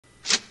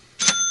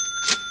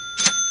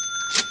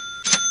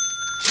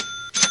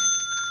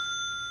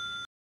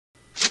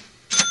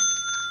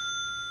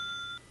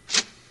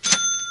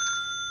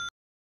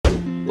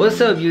What's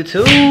up,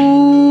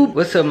 YouTube?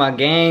 What's up, my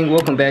gang?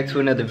 Welcome back to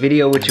another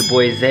video with your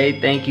boy Zay.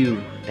 Thank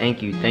you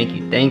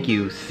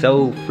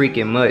so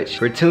freaking much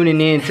for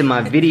tuning in to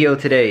my video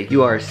today.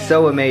 You are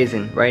so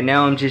amazing. Right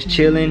now I'm just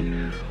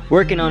chilling,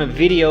 working on a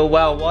video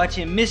while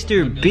watching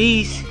Mr.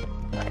 Beast.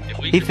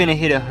 He finna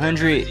hit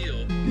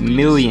 100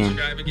 million.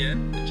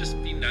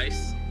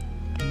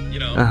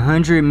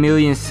 100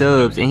 million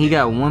subs, and he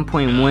got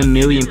 1.1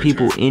 million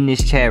people in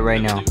this chat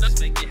right now.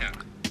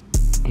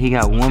 He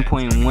got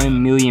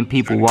 1.1 million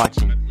people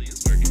watching.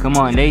 Come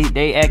on,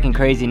 they acting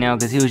crazy now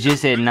because he was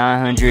just at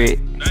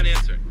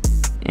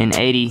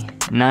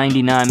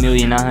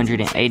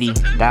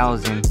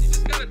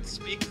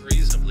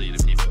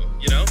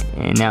 99,980,000.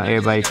 And now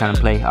everybody's trying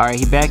to play. Alright,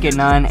 he back at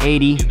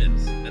 980.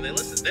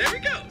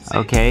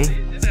 Okay.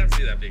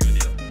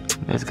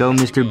 Let's go,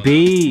 Mr.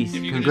 Beast.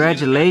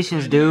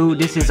 Congratulations, dude.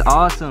 This is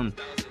awesome.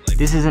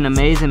 This is an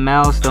amazing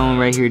milestone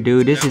right here,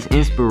 dude. This is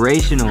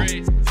inspirational.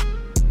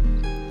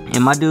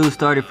 And my dude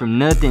started from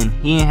nothing.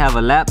 He didn't have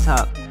a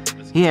laptop.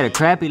 He had a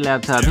crappy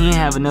laptop. He didn't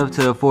have enough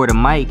to afford a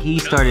mic. He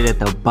started at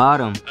the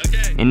bottom.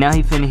 And now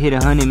he finna hit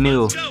 100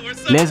 mil.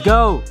 Let's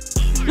go.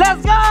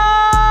 Let's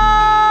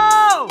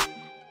go!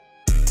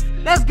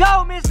 Let's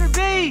go, Mr.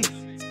 Beast.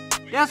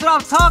 That's what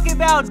I'm talking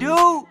about,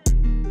 dude.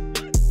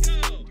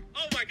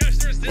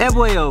 That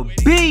boy a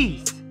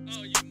beast.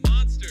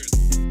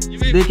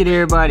 Look at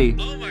everybody.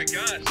 Oh my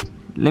gosh.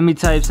 Let me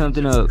type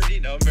something up.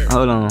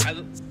 Hold on.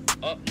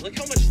 Look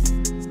how much.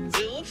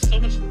 It looks so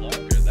much longer.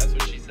 That's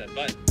what she said.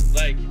 But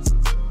like,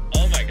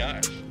 oh my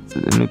gosh.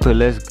 Let me put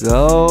let's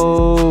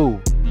go.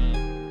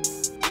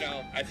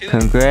 I feel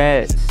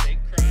congrats,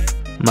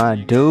 my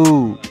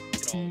dude.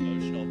 Get all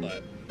emotional,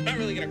 but I'm not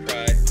really gonna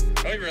cry. I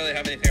don't even really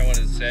have anything I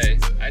wanted to say.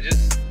 I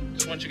just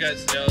want you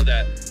guys to know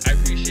that I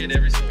appreciate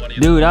every single one of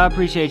you. Dude, I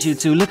appreciate you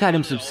too. Look how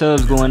them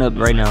subs going up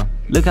right now.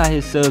 Look how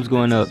his subs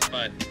going up.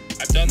 I've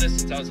done this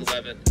since I was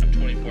 11. I'm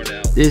 24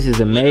 now. This is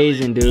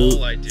amazing, dude.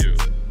 All I do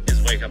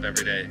is wake up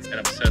every day and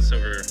obsess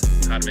over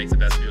how to make the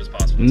best videos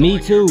possible. Me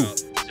too.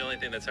 It's the only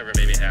thing that's ever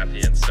made me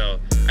happy, and so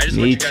I just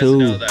want you guys to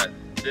know that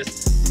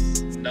this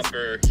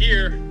number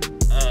here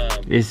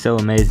it's so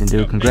amazing,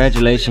 dude.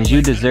 Congratulations.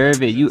 You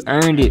deserve it. You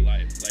earned it.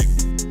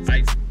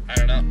 Like, I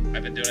don't know.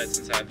 I've been doing it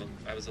since I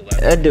was 11.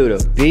 That dude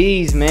a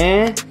beast,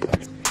 man.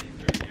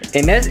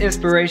 And that's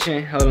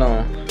inspiration. Hold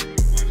on.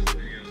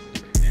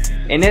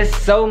 And that's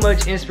so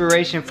much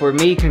inspiration for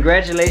me.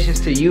 Congratulations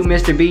to you,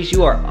 Mr. Beast.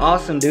 You are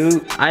awesome,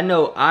 dude. I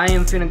know I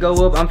am finna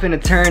go up. I'm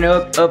finna turn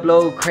up,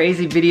 upload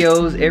crazy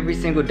videos every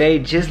single day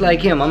just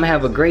like him. I'm gonna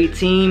have a great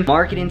team,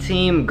 marketing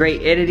team,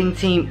 great editing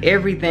team,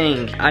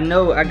 everything. I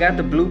know I got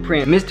the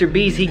blueprint. Mr.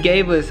 Beast, he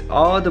gave us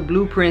all the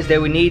blueprints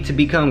that we need to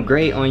become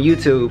great on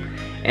YouTube.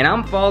 And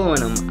I'm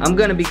following him. I'm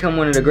gonna become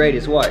one of the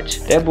greatest. Watch.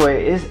 That boy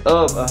is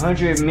up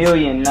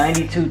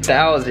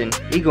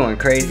 100,092,000. He going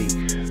crazy.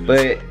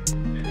 But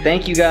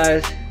thank you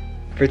guys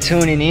for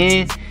tuning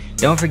in.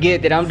 Don't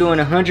forget that I'm doing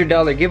a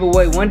 $100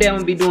 giveaway. One day I'm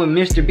gonna be doing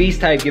Mr.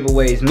 Beast type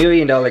giveaways, $1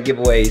 million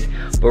giveaways.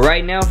 But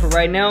right now,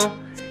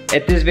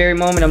 at this very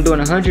moment, I'm doing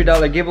a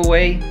 $100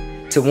 giveaway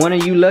to one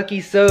of you lucky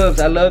subs.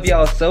 I love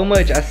y'all so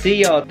much. I see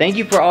y'all. Thank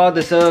you for all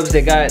the subs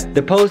that got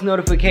the post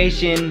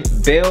notification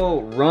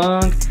bell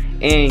rung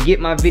and get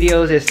my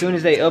videos as soon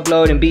as they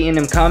upload and be in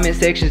them comment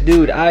sections.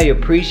 Dude, I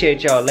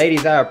appreciate y'all.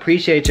 Ladies, I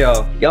appreciate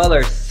y'all. Y'all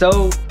are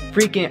so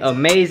freaking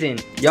amazing.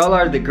 Y'all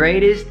are the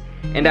greatest,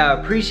 and I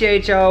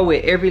appreciate y'all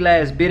with every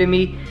last bit of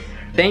me.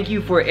 Thank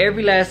you for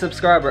every last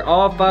subscriber,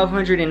 all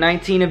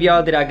 519 of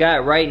y'all that I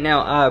got right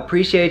now. I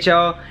appreciate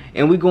y'all,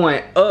 and we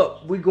going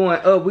up, we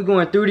going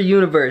through the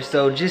universe.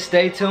 So just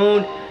stay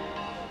tuned,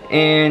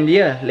 and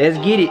yeah, let's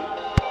get it.